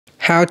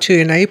How to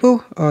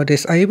enable or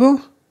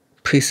disable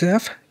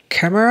preserve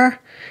camera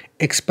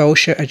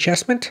exposure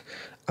adjustment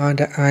on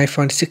the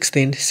iPhone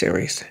 16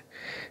 series.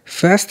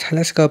 First,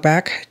 let's go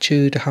back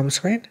to the home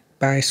screen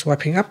by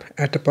swiping up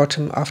at the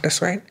bottom of the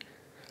screen.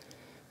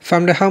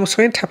 From the home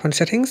screen, tap on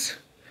Settings.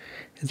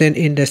 Then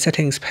in the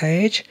Settings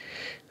page,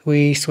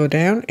 we scroll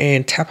down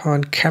and tap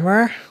on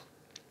Camera.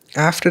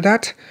 After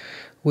that,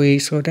 we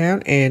scroll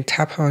down and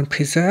tap on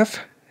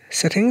Preserve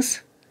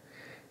Settings.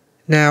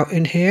 Now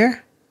in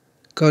here,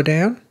 go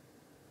down.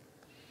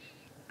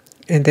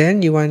 And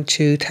then you want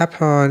to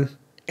tap on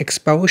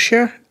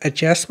Exposure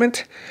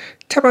Adjustment.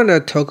 Tap on the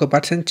toggle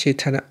button to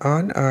turn it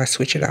on or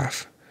switch it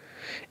off.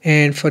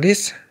 And for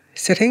this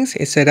settings,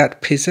 it said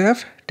that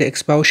preserve the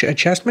exposure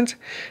adjustment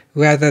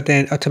rather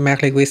than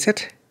automatically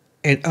reset,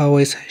 and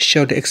always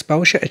show the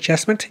exposure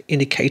adjustment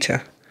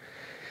indicator.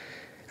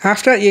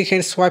 After you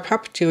can swipe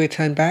up to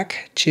return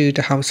back to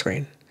the home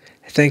screen.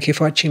 Thank you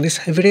for watching this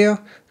video.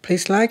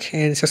 Please like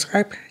and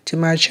subscribe to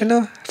my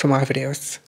channel for more videos.